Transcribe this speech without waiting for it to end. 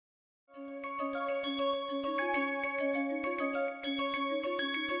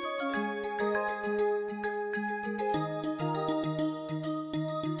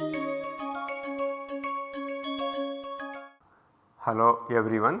Hello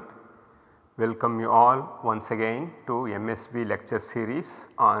everyone, welcome you all once again to MSB lecture series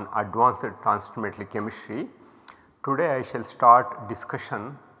on advanced transitory metal chemistry. Today I shall start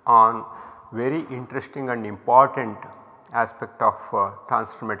discussion on very interesting and important aspect of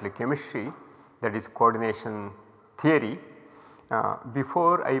transitory metal chemistry, that is coordination theory.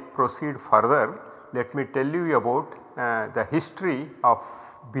 Before I proceed further, let me tell you about the history of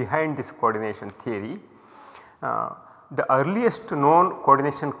behind this coordination theory. The earliest known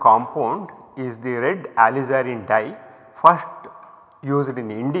coordination compound is the red alizarin dye, first used in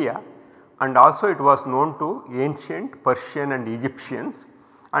India, and also it was known to ancient Persian and Egyptians,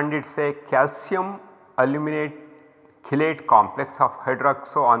 and it is a calcium aluminate chelate complex of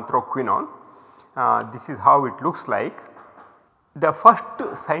hydroxoanthraquinone. This is how it looks like. The first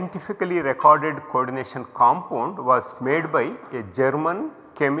scientifically recorded coordination compound was made by a German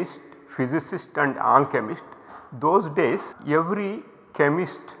chemist, physicist and alchemist. Those days every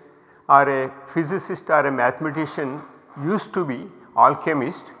chemist or a physicist or a mathematician used to be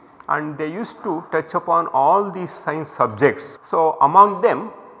alchemist, and they used to touch upon all these science subjects. So, among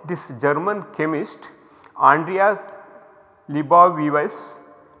them this German chemist Andreas Lieboweiss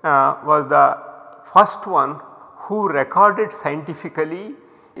was the first one who recorded scientifically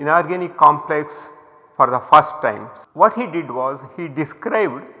inorganic complex for the first time. What he did was he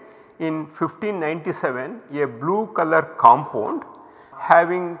described in 1597 a blue color compound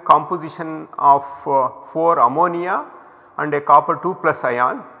having composition of 4 ammonia and a copper 2 plus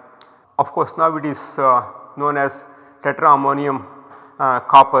ion. Of course, now it is known as tetraammonium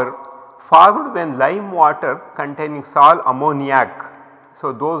copper, formed when lime water containing sal ammoniac.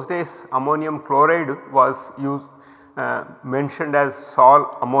 So, those days ammonium chloride was used mentioned as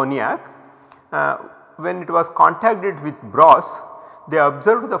sal ammoniac. When it was contacted with brass, they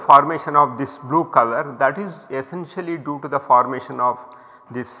observed the formation of this blue color, that is essentially due to the formation of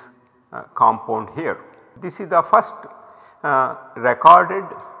this compound here. This is the first recorded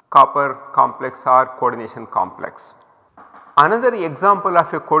copper complex or coordination complex. Another example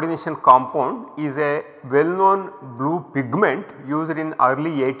of a coordination compound is a well known blue pigment used in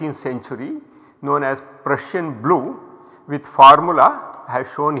early 18th century known as Prussian blue, with formula I have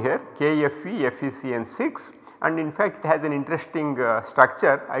shown here KFe FeCN6, and in fact it has an interesting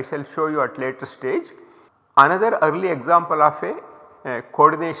structure I shall show you at later stage. Another early example of a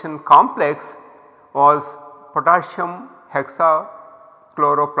coordination complex was potassium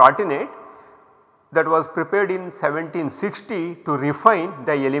hexachloroplatinate that was prepared in 1760 to refine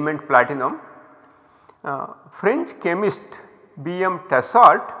the element platinum. French chemist B. M.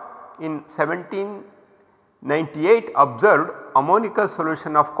 Tessart in 1798 observed ammonical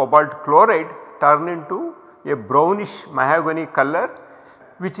solution of cobalt chloride turn into a brownish mahogany color,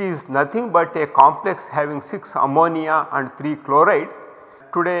 which is nothing but a complex having 6 ammonia and 3 chloride.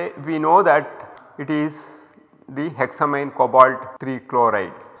 Today we know that it is the hexamine cobalt 3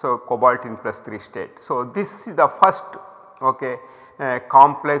 chloride. So, cobalt in +3 state. So, this is the first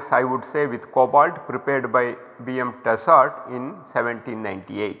complex I would say with cobalt prepared by B. M. Tessart in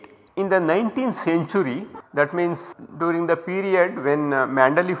 1798. In the 19th century, that means during the period when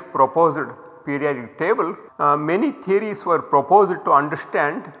Mendeleev proposed periodic table, many theories were proposed to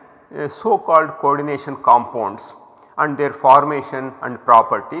understand so called coordination compounds and their formation and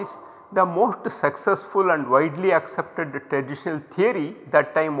properties. The most successful and widely accepted traditional theory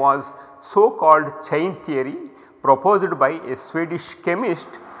that time was so called chain theory proposed by a Swedish chemist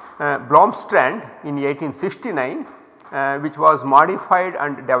Blomstrand in 1869, which was modified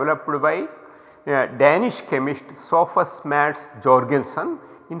and developed by Danish chemist Sophus Mads Jorgensen.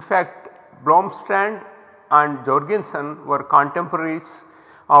 In fact, Blomstrand and Jorgensen were contemporaries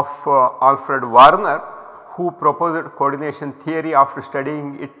of Alfred Werner, who proposed coordination theory after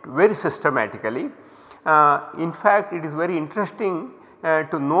studying it very systematically. In fact, it is very interesting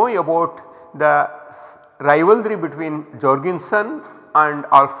to know about the rivalry between Jorgensen and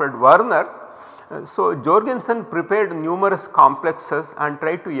Alfred Werner. So, Jorgensen prepared numerous complexes and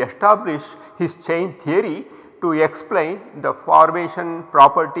tried to establish his chain theory to explain the formation,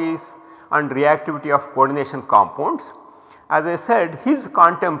 properties and reactivity of coordination compounds. As I said, his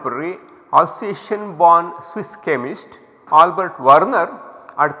contemporary Alsatian born Swiss chemist Albert Werner,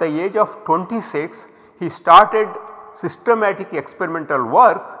 at the age of 26 he started systematic experimental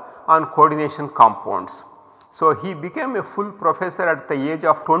work on coordination compounds. So, he became a full professor at the age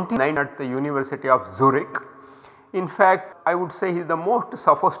of 29 at the University of Zurich. In fact, I would say he is the most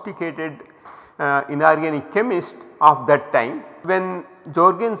sophisticated inorganic chemist of that time. When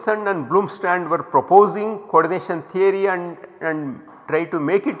Jorgensen and Blomstrand were proposing coordination theory and try to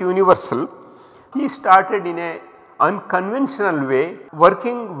make it universal, he started in a unconventional way,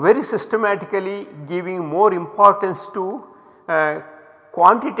 working very systematically, giving more importance to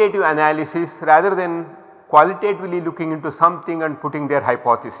quantitative analysis rather than qualitatively looking into something and putting their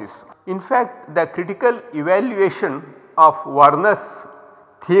hypothesis. In fact, the critical evaluation of Werner's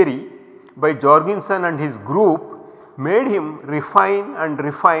theory by Jorgensen and his group made him refine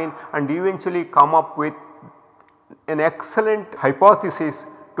and eventually come up with an excellent hypothesis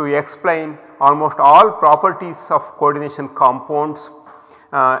to explain almost all properties of coordination compounds,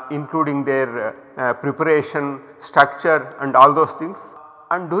 including their preparation, structure and all those things.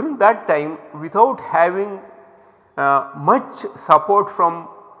 And during that time, without having much support from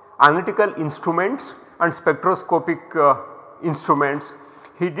analytical instruments and spectroscopic instruments,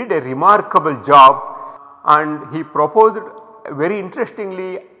 he did a remarkable job, and he proposed very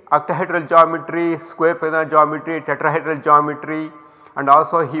interestingly octahedral geometry, square planar geometry, tetrahedral geometry, and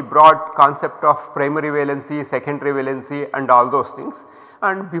also he brought concept of primary valency, secondary valency and all those things.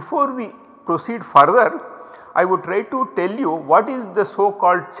 And before we proceed further, I would try to tell you what is the so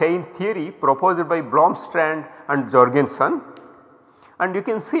called chain theory proposed by Blomstrand and Jorgensen. And you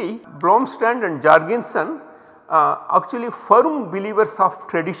can see Blomstrand and Jorgensen actually firm believers of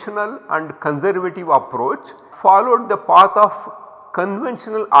traditional and conservative approach, followed the path of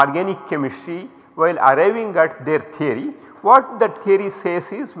conventional organic chemistry while arriving at their theory. What that theory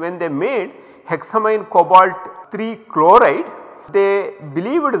says is, when they made hexamine cobalt 3 chloride, they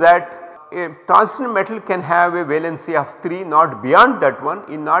believed that a transition metal can have a valency of 3, not beyond that one.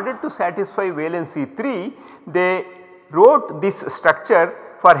 In order to satisfy valency 3, they wrote this structure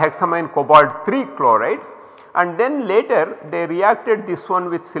for hexamine cobalt 3 chloride, and then later they reacted this one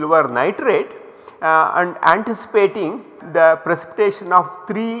with silver nitrate and anticipating the precipitation of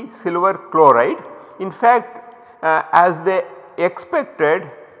 3 silver chloride. In fact, as they expected,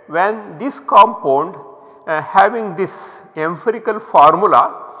 when this compound having this empirical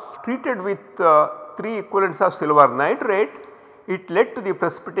formula treated with 3 equivalents of silver nitrate, it led to the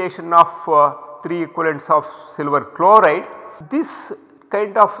precipitation of 3 equivalents of silver chloride. This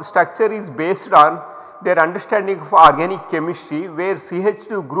kind of structure is based on their understanding of organic chemistry, where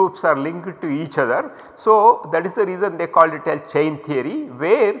CH2 groups are linked to each other. So, that is the reason they called it as chain theory,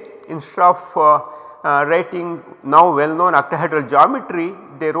 where instead of writing now well known octahedral geometry,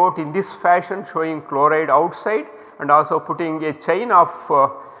 they wrote in this fashion, showing chloride outside and also putting a chain of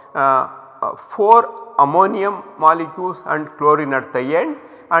 4 ammonium molecules and chlorine at the end,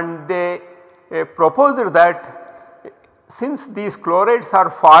 and they proposed that since these chlorides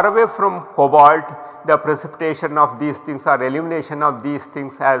are far away from cobalt, the precipitation of these things or elimination of these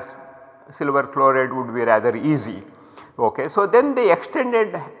things as silver chloride would be rather easy. Okay. So, then they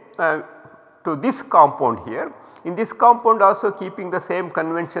extended to this compound here. In this compound also, keeping the same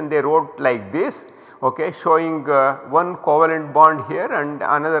convention, they wrote like this, okay, showing one covalent bond here and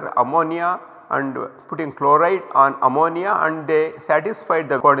another ammonia, and putting chloride on ammonia, and they satisfied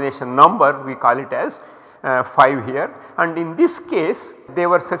the coordination number, we call it as 5 here. And in this case they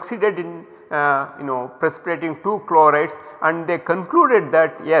were succeeded in precipitating 2 chlorides, and they concluded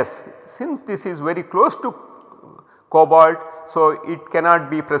that yes, since this is very close to cobalt, so it cannot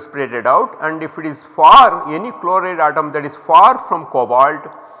be precipitated out, and if it is far, any chloride atom that is far from cobalt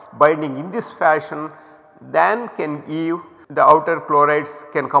binding in this fashion, then can give the outer chlorides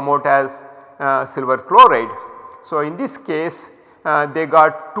can come out as silver chloride. So, in this case they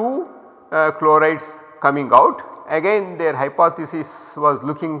got 2 chlorides coming out. Again their hypothesis was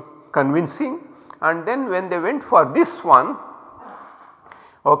looking convincing, and then when they went for this one,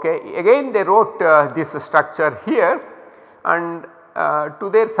 okay, again they wrote this structure here, and to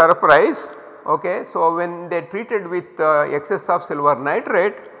their surprise, okay, so when they treated with excess of silver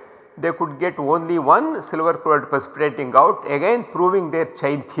nitrate, they could get only 1 silver chloride precipitating out, again proving their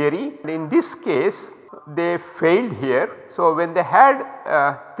chain theory. In this case they failed here. So, when they had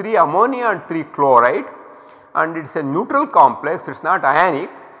 3 ammonia and 3 chloride, and it is a neutral complex, it is not ionic,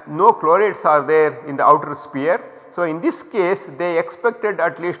 no chlorides are there in the outer sphere. So, in this case they expected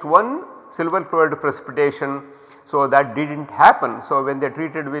at least 1 silver chloride precipitation. So, that did not happen. So, when they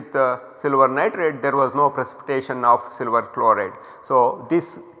treated with silver nitrate, there was no precipitation of silver chloride. So,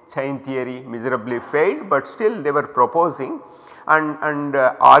 this chain theory miserably failed, but still they were proposing and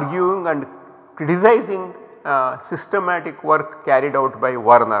arguing and criticizing systematic work carried out by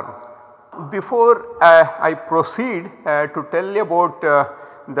Werner. Before I proceed to tell about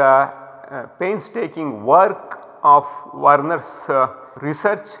the painstaking work of Werner's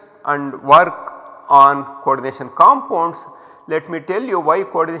research and work on coordination compounds, let me tell you why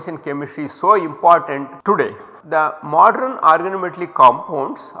coordination chemistry is so important today. The modern organometallic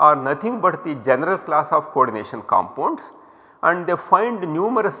compounds are nothing but the general class of coordination compounds, and they find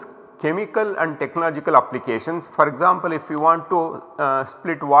numerous chemical and technological applications. For example, if you want to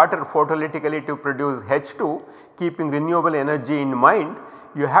split water photolytically to produce H2, keeping renewable energy in mind,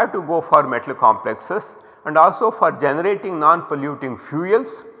 you have to go for metal complexes, and also for generating non-polluting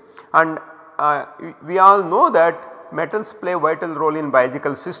fuels. And we all know that metals play vital role in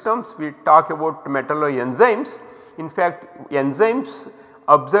biological systems. We talk about metalloenzymes. In fact, enzymes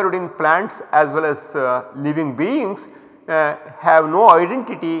observed in plants as well as living beings have no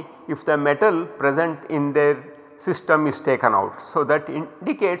identity if the metal present in their system is taken out. So, that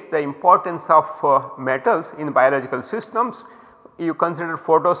indicates the importance of metals in biological systems. You consider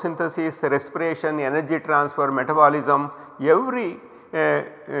photosynthesis, respiration, energy transfer, metabolism, every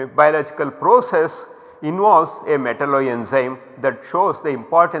biological process involves a metalloenzyme, that shows the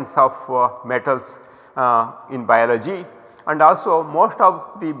importance of metals in biology. And also most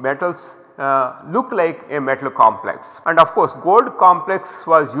of the metals look like a metal complex, and of course gold complex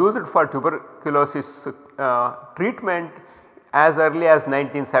was used for tuberculosis treatment as early as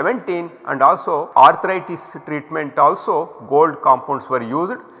 1917, and also arthritis treatment also gold compounds were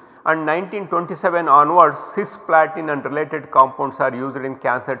used, and 1927 onwards cisplatin and related compounds are used in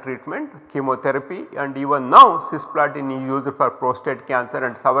cancer treatment, chemotherapy, and even now cisplatin is used for prostate cancer,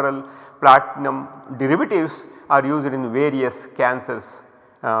 and several platinum derivatives are used in various cancers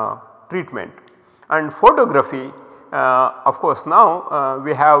treatment. And photography, of course now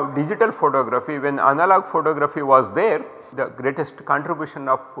we have digital photography. When analog photography was there, the greatest contribution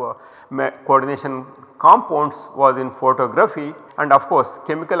of coordination compounds was in photography, and of course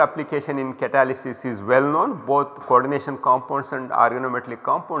chemical application in catalysis is well known. Both coordination compounds and organometallic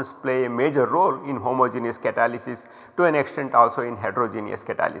compounds play a major role in homogeneous catalysis, to an extent also in heterogeneous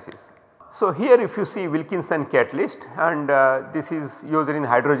catalysis. So, here if you see Wilkinson catalyst, and this is used in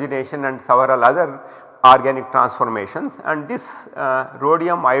hydrogenation and several other organic transformations, and this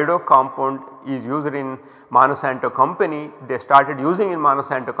rhodium iodo compound is used in Monsanto company. They started using in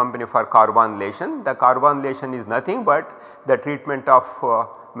Monsanto company for carbonylation. The carbonylation is nothing but the treatment of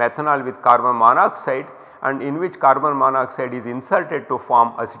methanol with carbon monoxide, and in which carbon monoxide is inserted to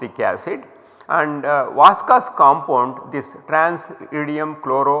form acetic acid. And Vaska's compound, this trans-iridium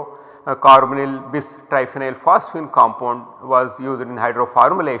chlorocarbonyl bis triphenyl phosphine compound, was used in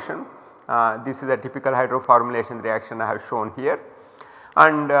hydroformylation. This is a typical hydroformylation reaction I have shown here.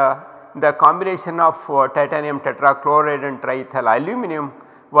 And the combination of titanium tetrachloride and triethyl aluminum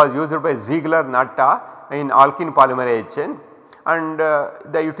was used by Ziegler-Natta in alkene polymerization, and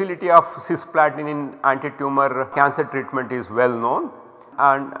the utility of cisplatin in anti-tumor cancer treatment is well known.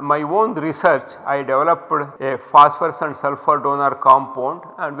 And my own research, I developed a phosphorus and sulfur donor compound,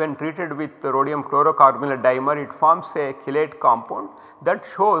 and when treated with rhodium chlorocarbonyl dimer, it forms a chelate compound that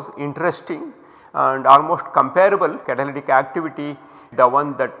shows interesting and almost comparable catalytic activity, the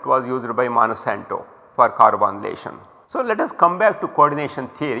one that was used by Monsanto for carbonylation. So, let us come back to coordination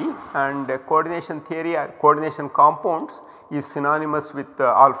theory, and coordination theory or coordination compounds is synonymous with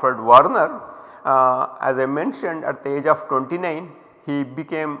Alfred Werner. As I mentioned, at the age of 29 he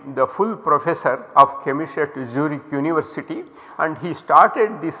became the full professor of chemistry at Zurich University, and he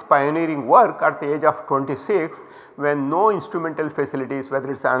started this pioneering work at the age of 26, when no instrumental facilities, whether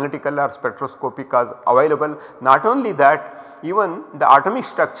it is analytical or spectroscopic, was available. Not only that, even the atomic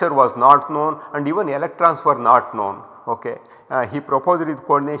structure was not known, and even electrons were not known. Okay. He proposed his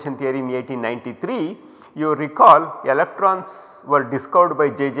coordination theory in 1893. You recall, electrons were discovered by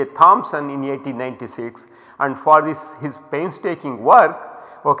J.J. Thomson in 1896, and for this his painstaking work,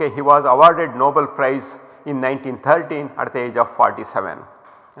 okay, he was awarded Nobel Prize in 1913 at the age of 47.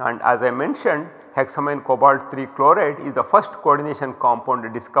 And as I mentioned, hexamine cobalt 3 chloride is the first coordination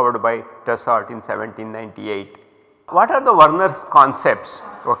compound discovered by Tessot in 1798. What are the Werner's concepts?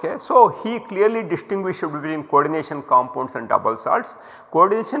 Okay. So, he clearly distinguished between coordination compounds and double salts.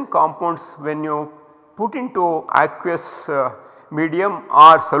 Coordination compounds, when you put into aqueous medium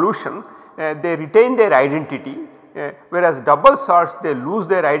or solution, they retain their identity, whereas double salts, they lose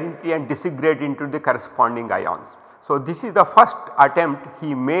their identity and disintegrate into the corresponding ions. So, this is the first attempt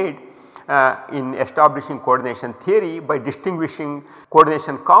he made in establishing coordination theory by distinguishing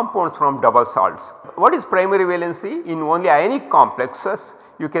coordination compounds from double salts. What is primary valency? In only ionic complexes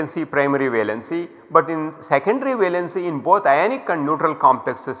you can see primary valency, but in secondary valency in both ionic and neutral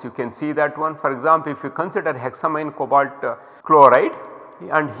complexes you can see that one. For example, if you consider hexamine cobalt chloride,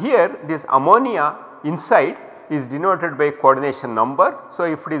 and here this ammonia inside is denoted by coordination number. So,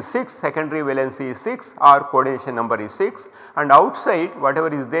 if it is 6, secondary valency is 6 or coordination number is 6, and outside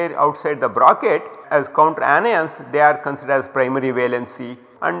whatever is there outside the bracket as counter anions, they are considered as primary valency,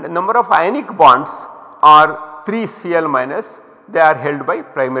 and number of ionic bonds are 3 Cl minus, they are held by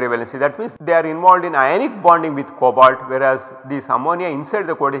primary valency. That means they are involved in ionic bonding with cobalt, whereas these ammonia inside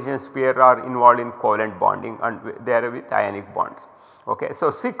the coordination sphere are involved in covalent bonding and they are with ionic bonds. Okay.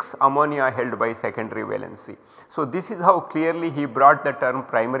 So, 6 ammonia held by secondary valency. So, this is how clearly he brought the term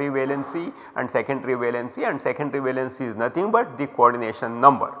primary valency and secondary valency is nothing but the coordination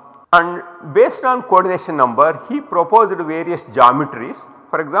number. And based on coordination number, he proposed various geometries.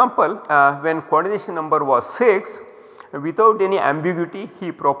 For example, when coordination number was 6, without any ambiguity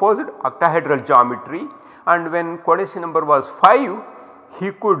he proposed octahedral geometry, and when coordination number was 5,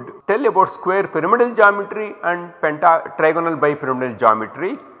 he could tell about square pyramidal geometry and trigonal bipyramidal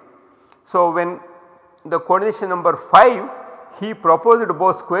geometry. So, when the coordination number 5, he proposed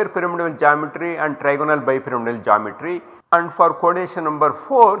both square pyramidal geometry and trigonal bipyramidal geometry, and for coordination number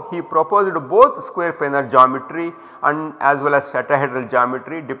 4 he proposed both square planar geometry and as well as tetrahedral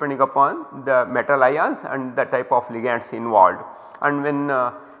geometry depending upon the metal ions and the type of ligands involved. And when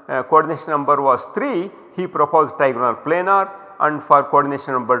coordination number was 3, he proposed trigonal planar, and for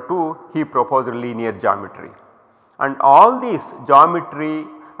coordination number 2 he proposed linear geometry. And all these geometry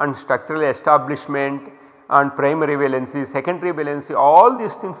and structural establishment and primary valency, secondary valency, all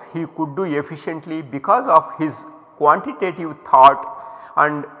these things he could do efficiently because of his quantitative thought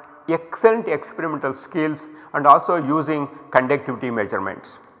and excellent experimental skills and also using conductivity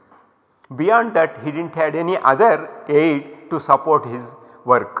measurements. Beyond that, he did not have any other aid to support his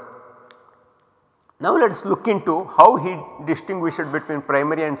work. Now, let us look into how he distinguished between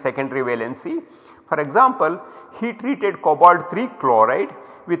primary and secondary valency. For example, he treated cobalt 3 chloride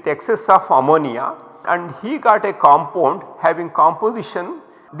with excess of ammonia, and he got a compound having composition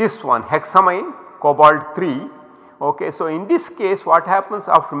this one hexamine cobalt 3. Okay. So, in this case what happens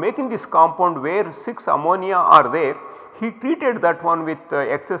after making this compound where 6 ammonia are there, he treated that one with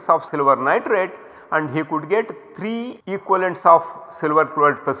excess of silver nitrate, and he could get 3 equivalents of silver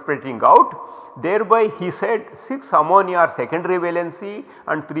chloride precipitating out. Thereby he said 6 ammonia are secondary valency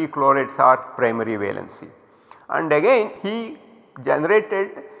and 3 chlorides are primary valency. And again he generated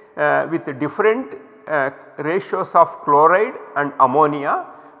with different ratios of chloride and ammonia,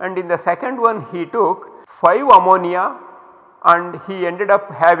 and in the second one he took 5 ammonia and he ended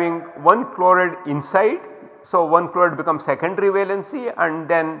up having 1 chloride inside. So, 1 chloride becomes secondary valency and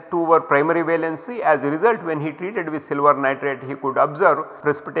then 2 were primary valency. As a result, when he treated with silver nitrate, he could observe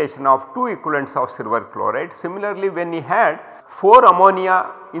precipitation of 2 equivalents of silver chloride. Similarly, when he had 4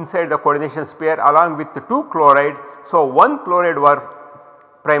 ammonia inside the coordination sphere along with the 2 chloride, so 1 chloride were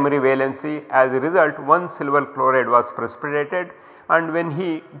primary valency. As a result, 1 silver chloride was precipitated, and when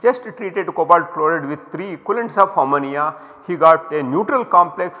he just treated cobalt chloride with 3 equivalents of ammonia, he got a neutral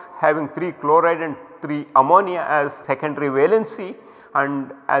complex having 3 chloride and 3 ammonia as secondary valency,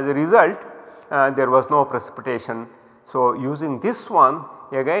 and as a result there was no precipitation. So, using this one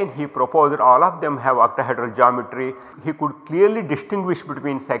again he proposed all of them have octahedral geometry. He could clearly distinguish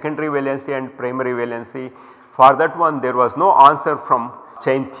between secondary valency and primary valency. For that one there was no answer from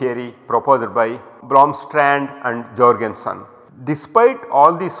chain theory proposed by Blomstrand and Jorgensen. Despite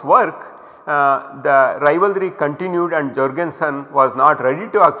all this work, the rivalry continued and Jorgensen was not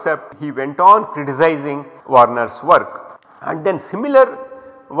ready to accept. He went on criticizing Warner's work, and then similar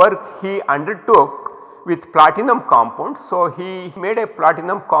work he undertook with platinum compounds. So, he made a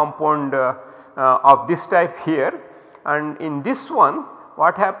platinum compound of this type here, and in this one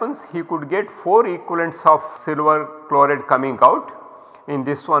what happens, he could get 4 equivalents of silver chloride coming out in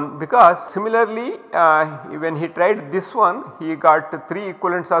this one, because similarly when he tried this one he got 3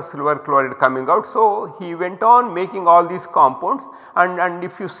 equivalents of silver chloride coming out. So, he went on making all these compounds, and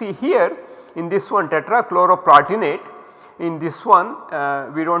if you see here in this one tetrachloroplatinate, in this one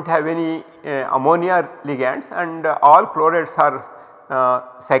we do not have any ammonia ligands, and all chlorides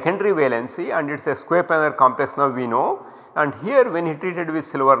are secondary valency and it is a square planar complex now we know, and here when he treated with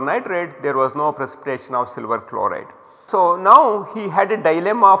silver nitrate there was no precipitation of silver chloride. So, now he had a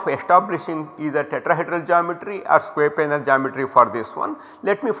dilemma of establishing either tetrahedral geometry or square planar geometry for this one.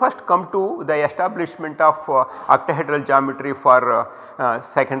 Let me first come to the establishment of octahedral geometry for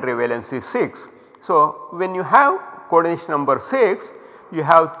secondary valency 6. So, when you have coordination number 6, you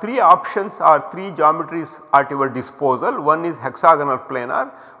have 3 options or 3 geometries at your disposal. One is hexagonal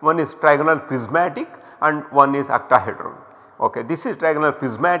planar, one is trigonal prismatic, and one is octahedral. Okay. This is trigonal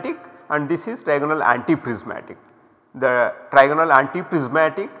prismatic and this is trigonal antiprismatic. The trigonal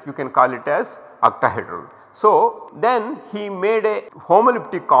antiprismatic you can call it as octahedral. So, then he made a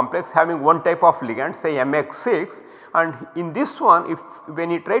homoleptic complex having one type of ligand, say MX6, and in this one, if when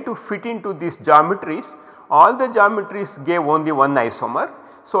he tried to fit into these geometries, all the geometries gave only one isomer.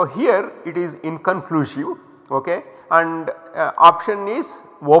 So, here it is inconclusive, okay, and option is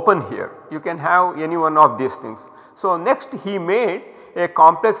open here, you can have any one of these things. So, next he made a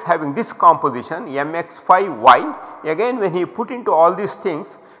complex having this composition MX5Y. Again when he put into all these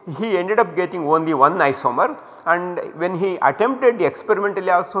things, he ended up getting only one isomer, and when he attempted experimentally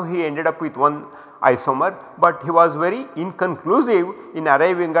also he ended up with one isomer, but he was very inconclusive in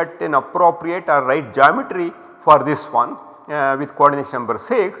arriving at an appropriate or right geometry for this one with coordination number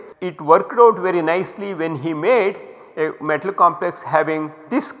 6. It worked out very nicely when he made a metal complex having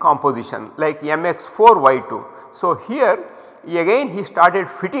this composition like MX4Y2. So, here again he started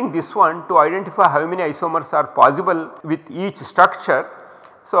fitting this one to identify how many isomers are possible with each structure.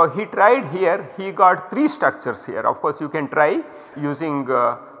 So, he tried here, he got 3 structures here. Of course, you can try using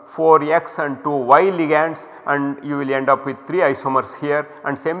 4x and 2y ligands, and you will end up with 3 isomers here,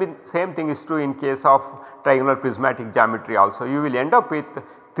 and same thing is true in case of trigonal prismatic geometry also, you will end up with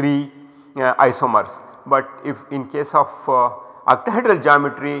 3 isomers. But if in case of octahedral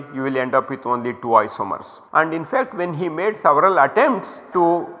geometry, you will end up with only 2 isomers. And in fact, when he made several attempts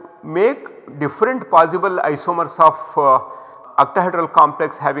to make different possible isomers of octahedral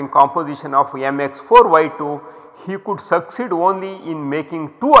complex having composition of MX4Y2, he could succeed only in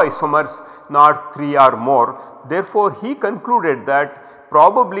making 2 isomers, not 3 or more. Therefore, he concluded that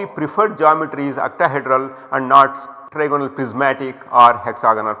probably preferred geometry is octahedral and not trigonal prismatic or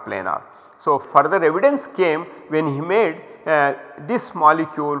hexagonal planar. So, further evidence came when he made this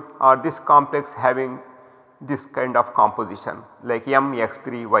molecule or this complex having this kind of composition like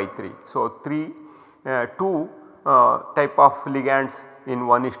MX3Y3. So, 2 type of ligands in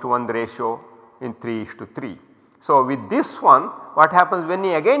 1:1 ratio in 3:3. So, with this one what happens when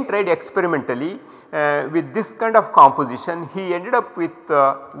he again tried experimentally with this kind of composition, he ended up with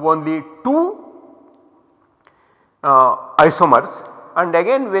only 2 isomers, and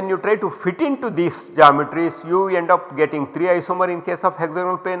again when you try to fit into these geometries, you end up getting 3 isomer in case of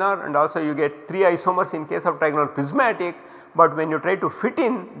hexagonal planar, and also you get 3 isomers in case of trigonal prismatic. But when you try to fit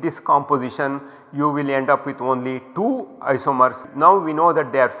in this composition, you will end up with only 2 isomers. Now we know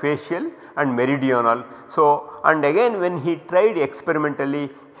that they are facial and meridional. So, and again when he tried experimentally,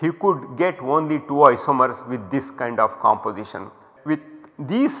 he could get only 2 isomers with this kind of composition. With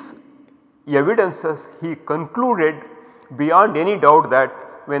these evidences, he concluded beyond any doubt that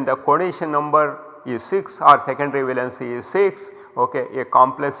when the coordination number is 6 or secondary valency is 6, okay, a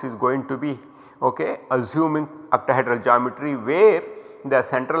complex is going to be, okay, assuming octahedral geometry where the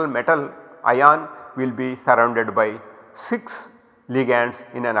central metal ion will be surrounded by 6 ligands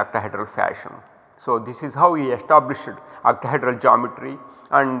in an octahedral fashion. So, this is how he established octahedral geometry,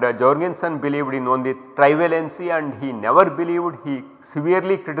 and Jorgensen believed in only trivalency, and he never believed, he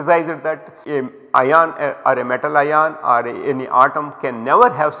severely criticized that a ion or a metal ion or any atom can never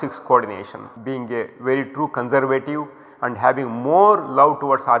have 6 coordination, being a very true conservative and having more love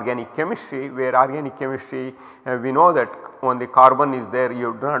towards organic chemistry, where organic chemistry we know that only carbon is there,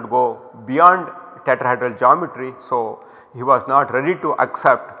 you do not go beyond tetrahedral geometry. So, he was not ready to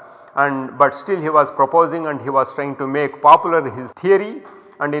accept, and but still he was proposing and he was trying to make popular his theory,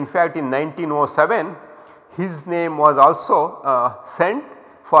 and in fact in 1907 his name was also sent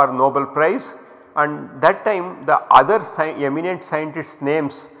for Nobel Prize, and that time the other eminent scientists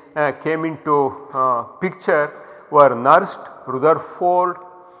names came into picture were Nernst, Rutherford,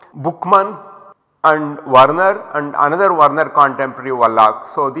 Buchmann and Werner, and another Werner contemporary Wallach.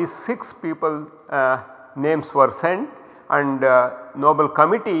 So, these 6 people names were sent, and Nobel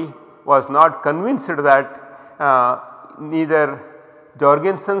committee was not convinced that neither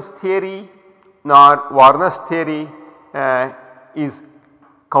Jorgensen's theory nor Werner's theory is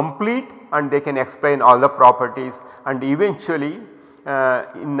complete and they can explain all the properties, and eventually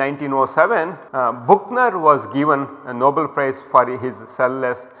in 1907 Buchner was given a Nobel Prize for his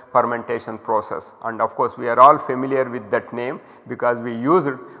cell-less fermentation process, and of course we are all familiar with that name because we used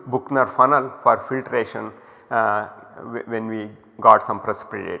Buchner funnel for filtration when we got some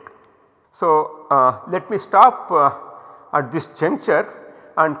precipitate. So, let me stop at this juncture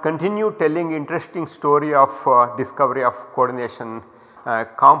and continue telling interesting story of discovery of coordination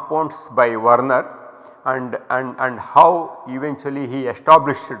compounds by Werner, and how eventually he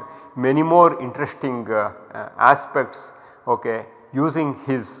established many more interesting aspects, okay, using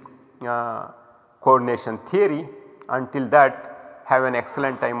his coordination theory. Until that, have an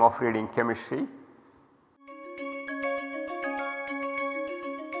excellent time of reading chemistry.